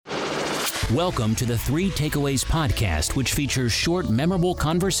Welcome to the Three Takeaways podcast, which features short, memorable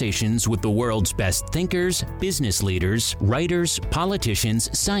conversations with the world's best thinkers, business leaders, writers, politicians,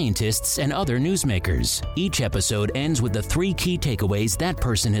 scientists, and other newsmakers. Each episode ends with the three key takeaways that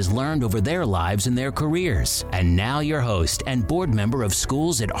person has learned over their lives and their careers. And now your host and board member of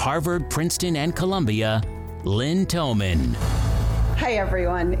schools at Harvard, Princeton, and Columbia, Lynn Thoman. Hi,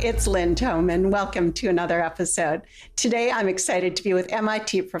 everyone. It's Lynn Thoman. Welcome to another episode. Today, I'm excited to be with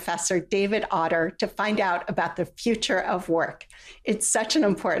MIT professor David Autor to find out about the future of work. It's such an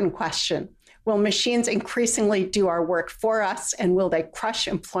important question. Will machines increasingly do our work for us, and will they crush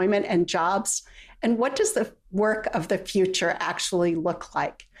employment and jobs? And what does the work of the future actually look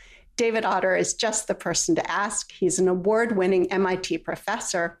like? David Autor is just the person to ask. He's an award-winning MIT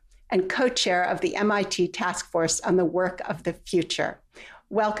professor and co-chair of the MIT Task Force on the Work of the Future.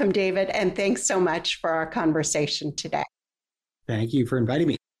 Welcome, David, and thanks so much for our conversation today. Thank you for inviting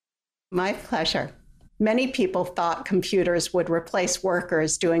me. My pleasure. Many people thought computers would replace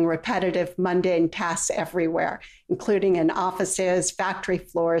workers doing repetitive, mundane tasks everywhere, including in offices, factory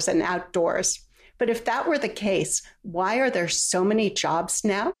floors, and outdoors. But if that were the case, why are there so many jobs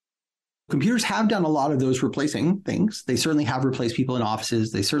now? Computers have done a lot of those replacing things. They certainly have replaced people in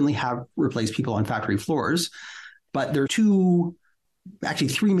offices. They certainly have replaced people on factory floors. But there are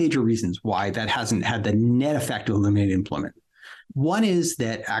three major reasons why that hasn't had the net effect of eliminating employment. One is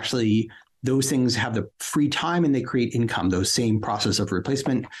that actually those things have the free time and they create income, those same process of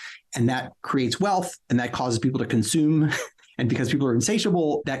replacement. And that creates wealth and that causes people to consume. And because people are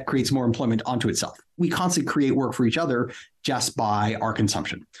insatiable, that creates more employment onto itself. We constantly create work for each other just by our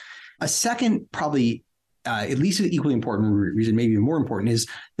consumption. A second, probably at least equally important reason, maybe even more important, is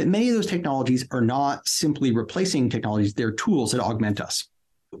that many of those technologies are not simply replacing technologies. They're tools that augment us.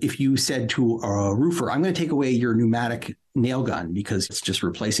 If you said to a roofer, I'm going to take away your pneumatic nail gun because it's just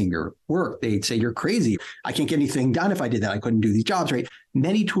replacing your work, they'd say, you're crazy. I can't get anything done if I did that. I couldn't do these jobs, right?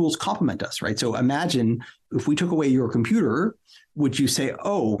 Many tools complement us, right? So imagine if we took away your computer, would you say,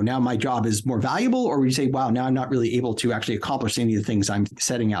 oh, now my job is more valuable? Or would you say, wow, now I'm not really able to actually accomplish any of the things I'm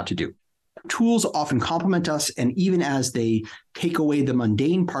setting out to do? Tools often complement us. And even as they take away the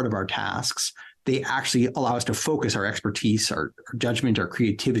mundane part of our tasks, they actually allow us to focus our expertise, our judgment, our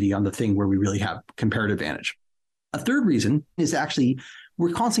creativity on the thing where we really have comparative advantage. A third reason is actually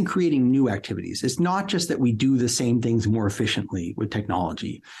we're constantly creating new activities. It's not just that we do the same things more efficiently with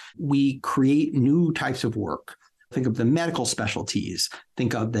technology. We create new types of work. Think of the medical specialties,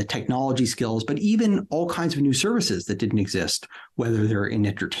 think of the technology skills, but even all kinds of new services that didn't exist, whether they're in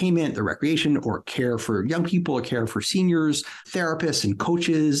entertainment, the recreation, or care for young people, or care for seniors, therapists and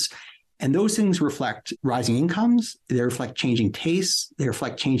coaches. And those things reflect rising incomes, they reflect changing tastes, they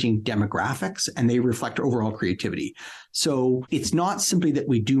reflect changing demographics, and they reflect overall creativity. So it's not simply that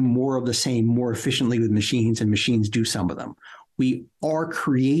we do more of the same more efficiently with machines and machines do some of them. We are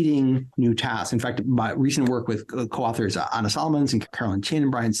creating new tasks. In fact, my recent work with co-authors Anna Solomons and Carolyn Chin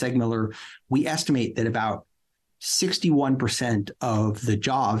and Brian Segmiller, we estimate that about 61% of the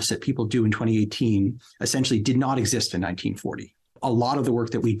jobs that people do in 2018 essentially did not exist in 1940. A lot of the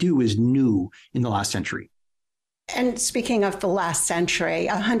work that we do is new in the last century. And speaking of the last century,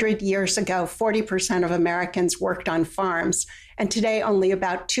 100 years ago, 40% of Americans worked on farms, and today only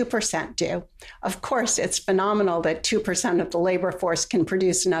about 2% do. Of course, it's phenomenal that 2% of the labor force can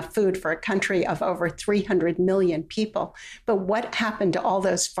produce enough food for a country of over 300 million people. But what happened to all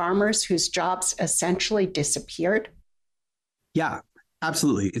those farmers whose jobs essentially disappeared? Yeah,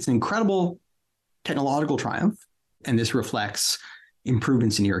 absolutely. It's an incredible technological triumph, and this reflects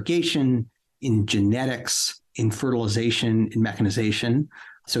improvements in irrigation, in genetics, in fertilization, in mechanization.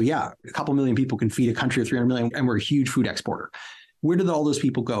 So yeah, a couple million people can feed a country of 300 million, and we're a huge food exporter. Where did all those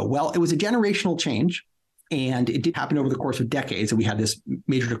people go? Well, it was a generational change, and it did happen over the course of decades, and we had this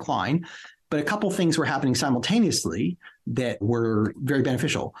major decline. But a couple things were happening simultaneously that were very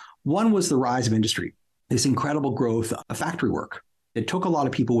beneficial. One was the rise of industry, this incredible growth of factory work. It took a lot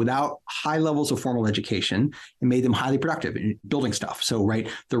of people without high levels of formal education and made them highly productive in building stuff. So, right,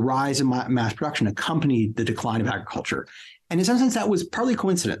 the rise of mass production accompanied the decline of agriculture. And in some sense, that was partly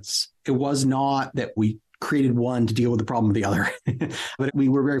coincidence. It was not that we created one to deal with the problem of the other, but we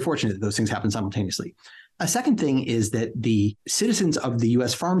were very fortunate that those things happened simultaneously. A second thing is that the citizens of the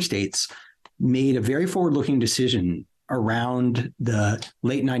U.S. farm states made a very forward-looking decision around the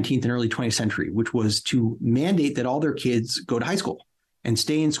late 19th and early 20th century, which was to mandate that all their kids go to high school and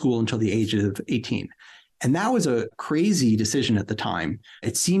stay in school until the age of 18. And that was a crazy decision at the time.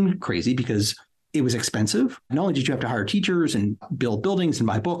 It seemed crazy because it was expensive. Not only did you have to hire teachers and build buildings and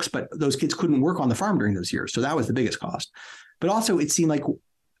buy books, but those kids couldn't work on the farm during those years. So that was the biggest cost. But also it seemed like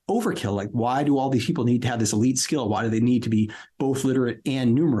overkill. Like, why do all these people need to have this elite skill? Why do they need to be both literate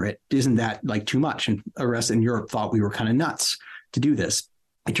and numerate? Isn't that like too much? And the rest in Europe thought we were kind of nuts to do this.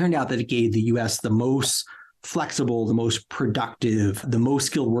 It turned out that it gave the US the most flexible, the most productive, the most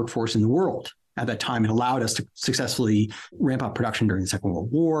skilled workforce in the world at that time. It allowed us to successfully ramp up production during the Second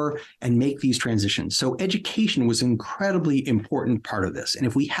World War and make these transitions. So education was an incredibly important part of this. And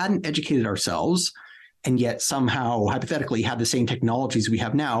if we hadn't educated ourselves and yet somehow hypothetically had the same technologies we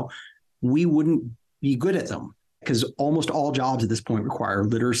have now, we wouldn't be good at them, because almost all jobs at this point require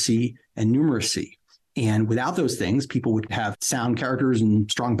literacy and numeracy. And without those things, people would have sound characters and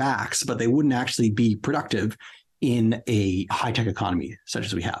strong backs, but they wouldn't actually be productive in a high-tech economy such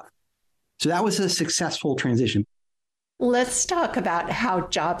as we have. So that was a successful transition. Let's talk about how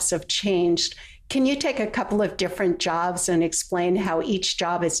jobs have changed. Can you take a couple of different jobs and explain how each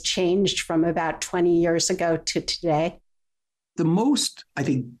job has changed from about 20 years ago to today? The most, I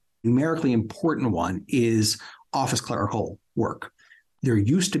think, numerically important one is office clerical work. There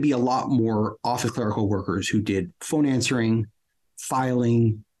used to be a lot more office clerical workers who did phone answering,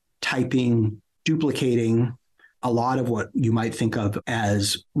 filing, typing, duplicating, a lot of what you might think of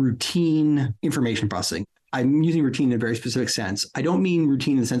as routine information processing. I'm using routine in a very specific sense. I don't mean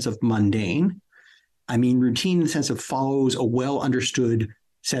routine in the sense of mundane. I mean routine in the sense of follows a well-understood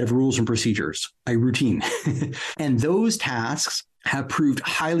set of rules and procedures, a routine. And those tasks have proved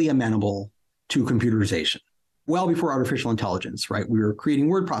highly amenable to computerization. Well before artificial intelligence, right? We were creating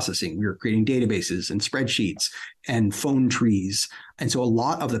word processing, we were creating databases and spreadsheets and phone trees. And so a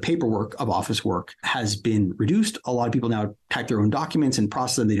lot of the paperwork of office work has been reduced. A lot of people now type their own documents and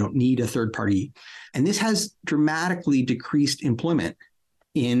process them. They don't need a third party. And this has dramatically decreased employment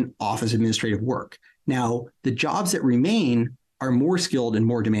in office administrative work. Now, the jobs that remain are more skilled and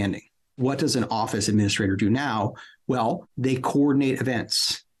more demanding. What does an office administrator do now? Well, they coordinate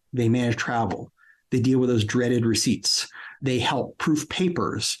events, they manage travel, they deal with those dreaded receipts, they help proof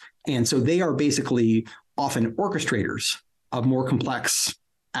papers. And so they are basically often orchestrators of more complex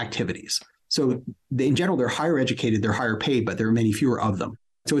activities. So in general, they're higher educated, they're higher paid, but there are many fewer of them.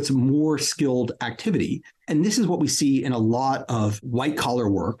 So it's a more skilled activity. And this is what we see in a lot of white collar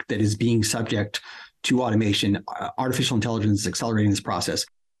work that is being subject to automation. Artificial intelligence is accelerating this process.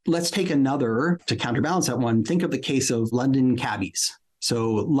 Let's take another to counterbalance that one. Think of the case of London cabbies.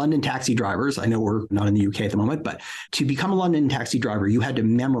 So London taxi drivers, I know we're not in the UK at the moment, but to become a London taxi driver, you had to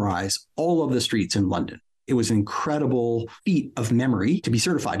memorize all of the streets in London. It was an incredible feat of memory to be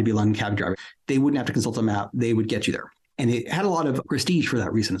certified to be a London cab driver. They wouldn't have to consult a map. They would get you there. And it had a lot of prestige for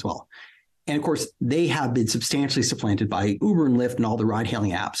that reason as well. And of course, they have been substantially supplanted by Uber and Lyft and all the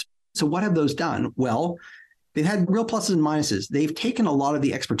ride-hailing apps. So what have those done? Well, they've had real pluses and minuses. They've taken a lot of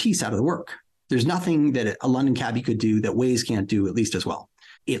the expertise out of the work. There's nothing that a London cabbie could do that Waze can't do, at least as well,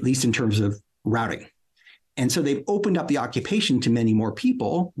 at least in terms of routing. And so they've opened up the occupation to many more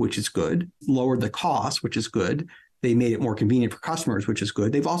people, which is good, lowered the cost, which is good. They made it more convenient for customers, which is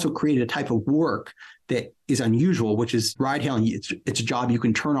good. They've also created a type of work that is unusual, which is ride hailing. It's a job you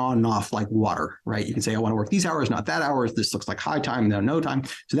can turn on and off like water, right? You can say, I want to work these hours, not that hours. This looks like high time, no time.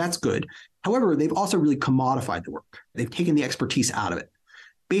 So that's good. However, they've also really commodified the work. They've taken the expertise out of it.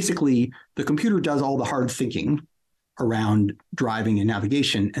 Basically, the computer does all the hard thinking around driving and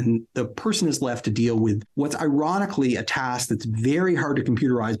navigation, and the person is left to deal with what's ironically a task that's very hard to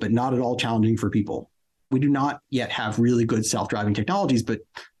computerize, but not at all challenging for people. We do not yet have really good self-driving technologies, but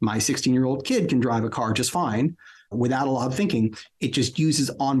my 16-year-old kid can drive a car just fine without a lot of thinking. It just uses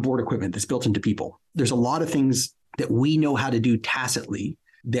onboard equipment that's built into people. There's a lot of things that we know how to do tacitly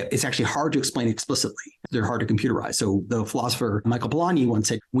that it's actually hard to explain explicitly. They're hard to computerize. So the philosopher Michael Polanyi once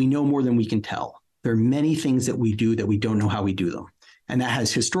said, we know more than we can tell. There are many things that we do that we don't know how we do them. And that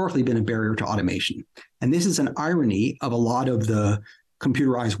has historically been a barrier to automation. And this is an irony of a lot of the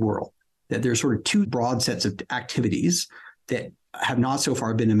computerized world, that there's sort of two broad sets of activities that have not so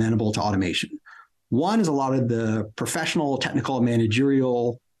far been amenable to automation. One is a lot of the professional, technical,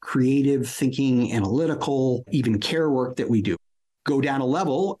 managerial, creative thinking, analytical, even care work that we do. Go down a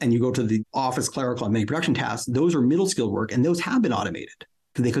level and you go to the office, clerical, and many production tasks. Those are middle skilled work, and those have been automated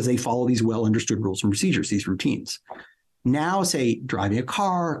because they follow these well understood rules and procedures, these routines. Now, say driving a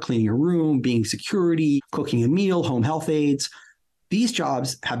car, cleaning a room, being security, cooking a meal, home health aides, these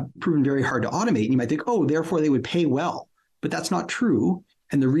jobs have proven very hard to automate. And you might think, oh, therefore they would pay well. But that's not true.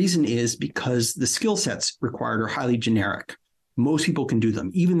 And the reason is because the skill sets required are highly generic. Most people can do them,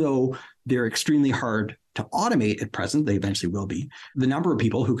 even though they're extremely hard to automate at present. They eventually will be. The number of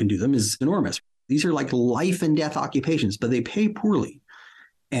people who can do them is enormous. These are like life and death occupations, but they pay poorly.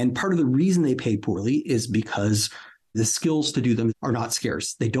 And part of the reason they pay poorly is because The skills to do them are not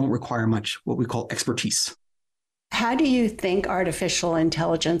scarce. They don't require much what we call expertise. How do you think artificial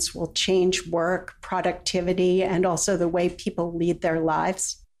intelligence will change work, productivity, and also the way people lead their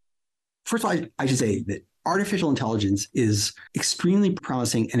lives? First of all, I should say that artificial intelligence is extremely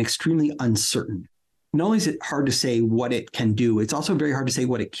promising and extremely uncertain. Not only is it hard to say what it can do, it's also very hard to say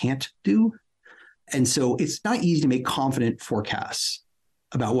what it can't do. And so it's not easy to make confident forecasts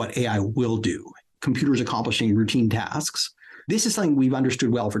about what AI will do. Computers accomplishing routine tasks. This is something we've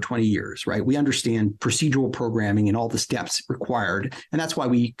understood well for 20 years, right? We understand procedural programming and all the steps required. And that's why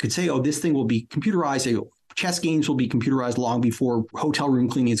we could say, oh, this thing will be computerized. Chess games will be computerized long before hotel room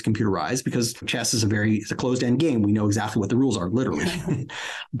cleaning is computerized, because chess is it's a closed-end game. We know exactly what the rules are, literally.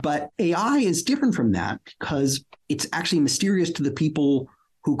 But AI is different from that because it's actually mysterious to the people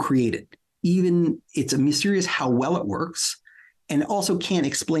who create it. Even it's mysterious how well it works, and it also can't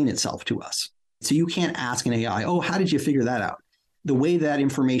explain itself to us. So you can't ask an AI, oh, how did you figure that out? The way that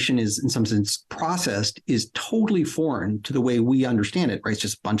information is, in some sense, processed is totally foreign to the way we understand it, right? It's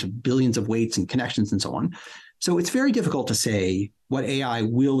just a bunch of billions of weights and connections and so on. So it's very difficult to say what AI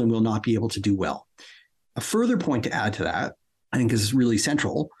will and will not be able to do well. A further point to add to that, I think is really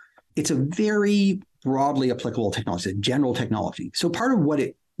central. It's a very broadly applicable technology, a general technology. So part of what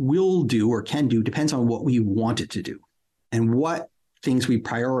it will do or can do depends on what we want it to do and what things we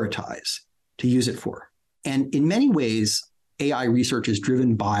prioritize to use it for. And in many ways, AI research is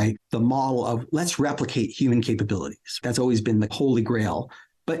driven by the model of let's replicate human capabilities. That's always been the holy grail.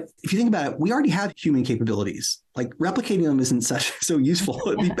 But if you think about it, we already have human capabilities. Like replicating them isn't so useful.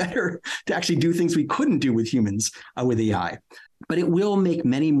 It'd be better to actually do things we couldn't do with humans with AI. But it will make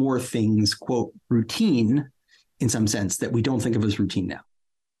many more things, quote, routine in some sense that we don't think of as routine now.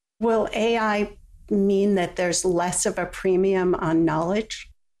 Will AI mean that there's less of a premium on knowledge?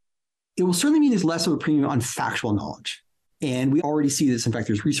 It will certainly mean there's less of a premium on factual knowledge. And we already see this. In fact,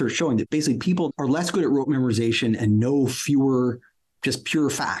 there's research showing that basically people are less good at rote memorization and know fewer just pure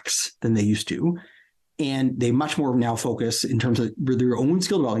facts than they used to. And they much more now focus in terms of their own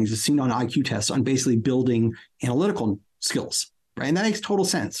skill development, as seen on IQ tests, on basically building analytical skills, right? And that makes total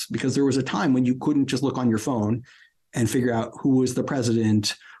sense because there was a time when you couldn't just look on your phone and figure out who was the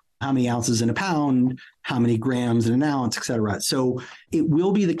president, how many ounces in a pound, how many grams in an ounce, et cetera. So it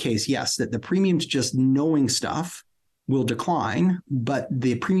will be the case, yes, that the premium to just knowing stuff will decline, but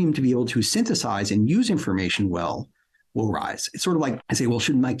the premium to be able to synthesize and use information well will rise. It's sort of like I say, well,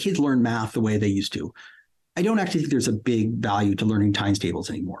 should my kids learn math the way they used to? I don't actually think there's a big value to learning times tables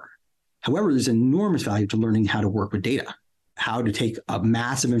anymore. However, there's enormous value to learning how to work with data, how to take a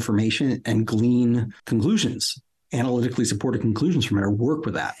mass of information and glean conclusions, analytically supported conclusions from it, or work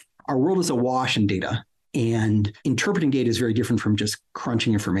with that. Our world is awash in data, and interpreting data is very different from just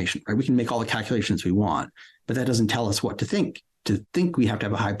crunching information, right? We can make all the calculations we want, but that doesn't tell us what to think. To think, we have to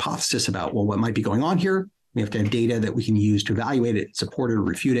have a hypothesis about, well, what might be going on here. We have to have data that we can use to evaluate it, support it, or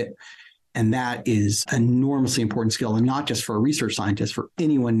refute it. And that is an enormously important skill, and not just for a research scientist, for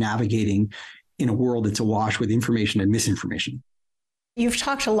anyone navigating in a world that's awash with information and misinformation. You've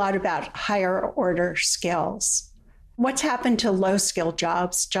talked a lot about higher order skills. What's happened to low-skill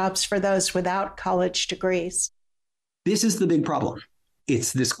jobs for those without college degrees? This is the big problem.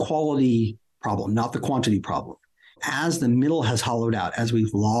 It's this quality problem, not the quantity problem. As the middle has hollowed out, as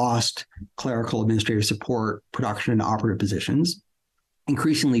we've lost clerical, administrative support, production, and operative positions,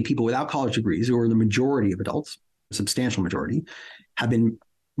 increasingly people without college degrees, who are the majority of adults, a substantial majority, have been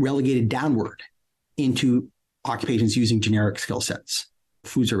relegated downward into occupations using generic skill sets,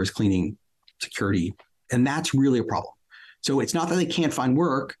 food service, cleaning, security. And that's really a problem. So it's not that they can't find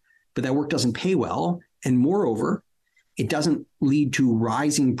work, but that work doesn't pay well. And moreover, it doesn't lead to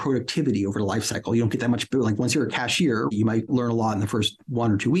rising productivity over the life cycle. You don't get that much, like once you're a cashier, you might learn a lot in the first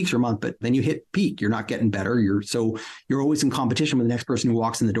 1 or 2 weeks or a month, but then you hit peak. You're not getting better. You're always in competition with the next person who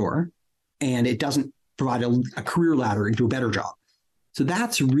walks in the door. And it doesn't provide a career ladder into a better job. So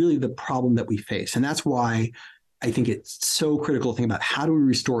that's really the problem that we face. And that's why I think it's so critical to think about how do we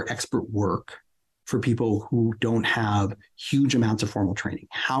restore expert work for people who don't have huge amounts of formal training?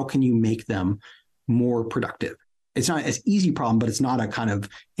 How can you make them more productive? It's not an easy problem, but it's not a kind of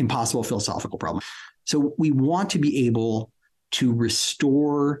impossible philosophical problem. So we want to be able to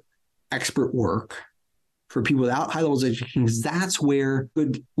restore expert work for people without high levels of education, because that's where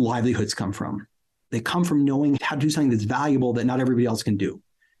good livelihoods come from. They come from knowing how to do something that's valuable that not everybody else can do.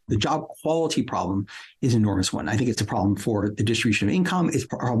 The job quality problem is an enormous one. I think it's a problem for the distribution of income. It's a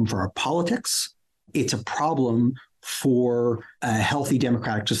problem for our politics. It's a problem for a healthy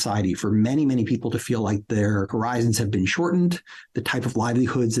democratic society, for many, many people to feel like their horizons have been shortened. The type of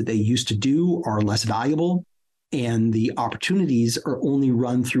livelihoods that they used to do are less valuable. And the opportunities are only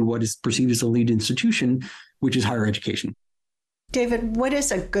run through what is perceived as a lead institution, which is higher education. David, what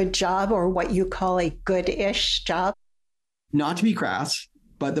is a good job, or what you call a good-ish job? Not to be crass,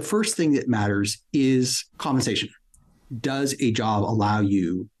 but the first thing that matters is compensation. Does a job allow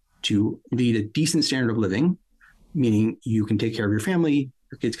you to lead a decent standard of living, meaning you can take care of your family,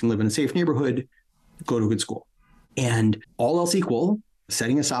 your kids can live in a safe neighborhood, go to a good school? And all else equal,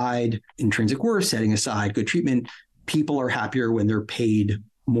 setting aside intrinsic worth, setting aside good treatment, people are happier when they're paid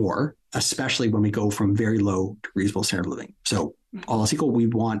more, especially when we go from very low to reasonable standard of living. So all else equal, we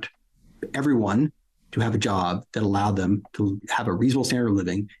want everyone to have a job that allowed them to have a reasonable standard of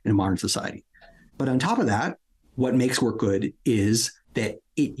living in a modern society. But on top of that, what makes work good is that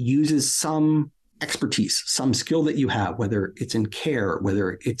it uses some expertise, some skill that you have, whether it's in care,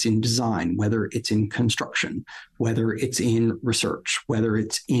 whether it's in design, whether it's in construction, whether it's in research, whether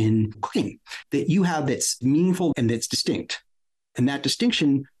it's in cooking, that you have that's meaningful and that's distinct. And that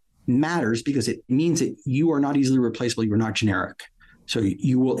distinction matters because it means that you are not easily replaceable. You're not generic. So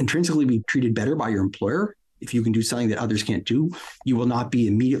you will intrinsically be treated better by your employer if you can do something that others can't do. You will not be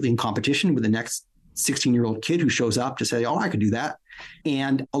immediately in competition with the next 16-year-old kid who shows up to say, oh, I could do that.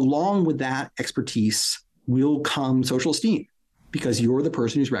 And along with that expertise will come social esteem, because you're the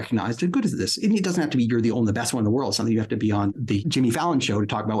person who's recognized as good at this. And it doesn't have to be you're the only the best one in the world, something you have to be on the Jimmy Fallon show to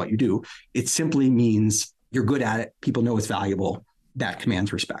talk about what you do. It simply means you're good at it. People know it's valuable. That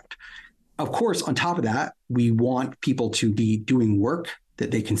commands respect. Of course, on top of that, we want people to be doing work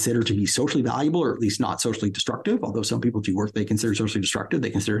that they consider to be socially valuable, or at least not socially destructive. Although some people do work they consider socially destructive, they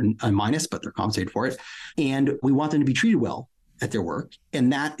consider a minus, but they're compensated for it. And we want them to be treated well at their work.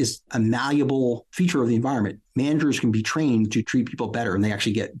 And that is a malleable feature of the environment. Managers can be trained to treat people better, and they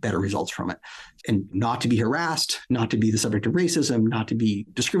actually get better results from it. And not to be harassed, not to be the subject of racism, not to be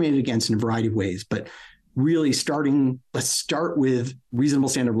discriminated against in a variety of ways, but really let's start with reasonable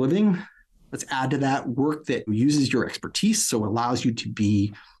standard of living. Let's add to that work that uses your expertise, so it allows you to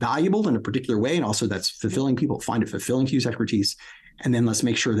be valuable in a particular way, and also that's fulfilling. People find it fulfilling to use expertise. And then let's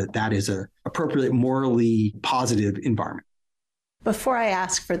make sure that that is an appropriate, morally positive environment. Before I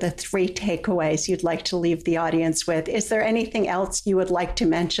ask for the 3 takeaways you'd like to leave the audience with, is there anything else you would like to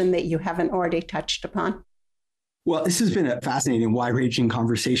mention that you haven't already touched upon? Well, this has been a fascinating, wide-ranging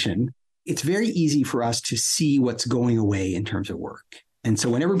conversation. It's very easy for us to see what's going away in terms of work. And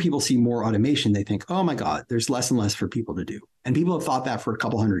so whenever people see more automation, they think, oh my God, there's less and less for people to do. And people have thought that for a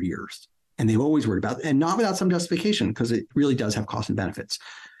couple hundred years. And they've always worried about it, and not without some justification, because it really does have costs and benefits.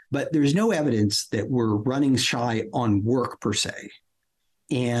 But there's no evidence that we're running shy on work per se.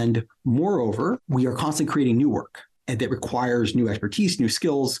 And moreover, we are constantly creating new work, and that requires new expertise, new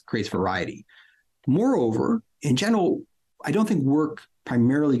skills, creates variety. Moreover, in general, I don't think work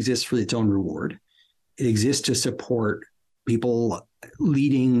primarily exists for its own reward. It exists to support people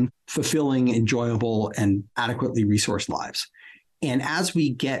leading fulfilling, enjoyable, and adequately resourced lives. And as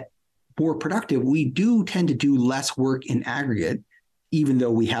we get more productive, we do tend to do less work in aggregate, even though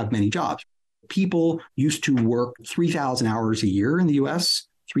we have many jobs. People used to work 3,000 hours a year in the US,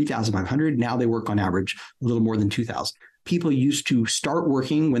 3,500. Now they work on average a little more than 2,000. People used to start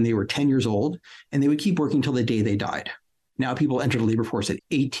working when they were 10 years old, and they would keep working until the day they died. Now people enter the labor force at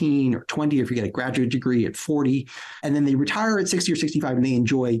 18 or 20, if you get a graduate degree at 40, and then they retire at 60 or 65, and they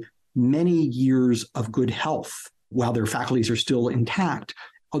enjoy many years of good health while their faculties are still intact.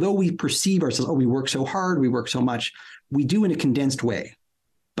 Although we perceive ourselves, we work so hard, we work so much, we do in a condensed way.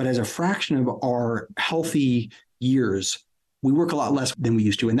 But as a fraction of our healthy years, we work a lot less than we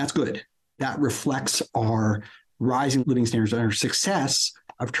used to, and that's good. That reflects our rising living standards and our success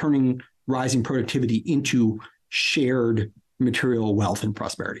of turning rising productivity into shared material wealth and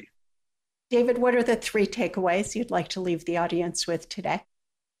prosperity. David, what are the 3 takeaways you'd like to leave the audience with today?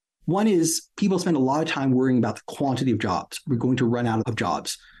 One is people spend a lot of time worrying about the quantity of jobs. We're going to run out of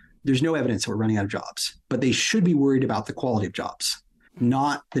jobs. There's no evidence that we're running out of jobs, but they should be worried about the quality of jobs,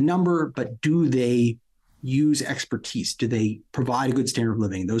 not the number, but do they use expertise? Do they provide a good standard of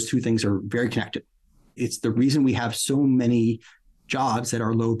living? Those 2 things are very connected. It's the reason we have so many jobs that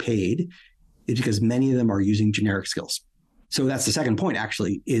are low paid is because many of them are using generic skills. So that's the second point,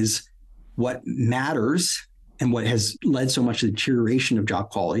 actually, is what matters and what has led so much to the deterioration of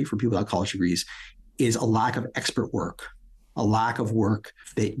job quality for people without college degrees is a lack of expert work, a lack of work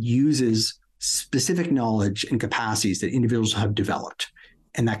that uses specific knowledge and capacities that individuals have developed.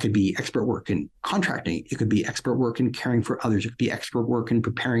 And that could be expert work in contracting. It could be expert work in caring for others. It could be expert work in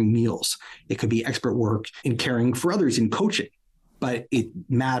preparing meals. It could be expert work in caring for others in coaching. But it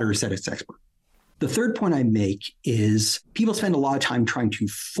matters that it's expert. The third point I make is people spend a lot of time trying to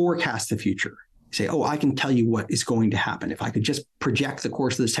forecast the future. say, oh, I can tell you what is going to happen. If I could just project the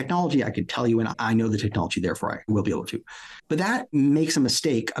course of this technology, I could tell you, and I know the technology, therefore I will be able to. But that makes a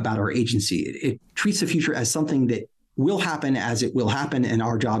mistake about our agency. It treats the future as something that will happen as it will happen, and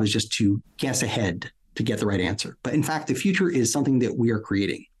our job is just to guess ahead to get the right answer. But in fact, the future is something that we are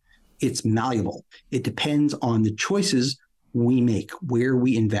creating. It's malleable. It depends on the choices we make, where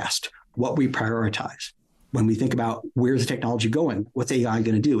we invest, what we prioritize. When we think about where's the technology going, what's AI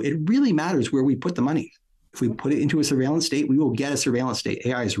going to do, it really matters where we put the money. If we put it into a surveillance state, we will get a surveillance state.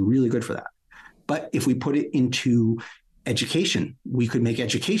 AI is really good for that. But if we put it into education, we could make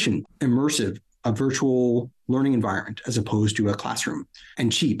education immersive, a virtual learning environment as opposed to a classroom,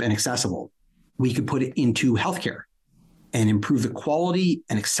 and cheap and accessible. We could put it into healthcare and improve the quality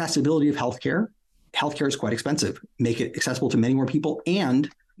and accessibility of healthcare. Healthcare is quite expensive. Make it accessible to many more people and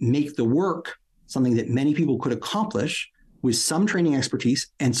make the work something that many people could accomplish with some training expertise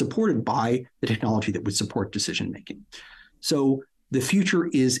and supported by the technology that would support decision-making. So the future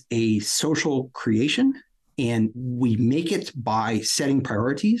is a social creation, and we make it by setting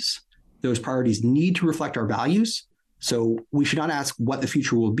priorities. Those priorities need to reflect our values. So we should not ask what the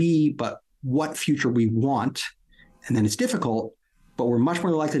future will be, but what future we want. And then it's difficult, but we're much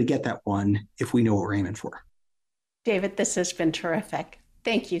more likely to get that one if we know what we're aiming for. David, this has been terrific.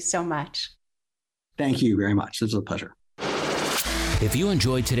 Thank you so much. Thank you very much. This was a pleasure. If you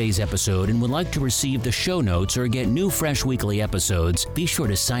enjoyed today's episode and would like to receive the show notes or get new fresh weekly episodes, be sure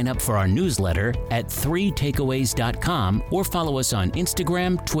to sign up for our newsletter at 3takeaways.com or follow us on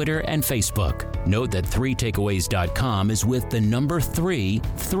Instagram, Twitter, and Facebook. Note that 3takeaways.com is with the number 3.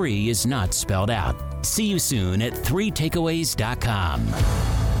 3 is not spelled out. See you soon at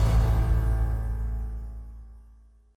 3takeaways.com.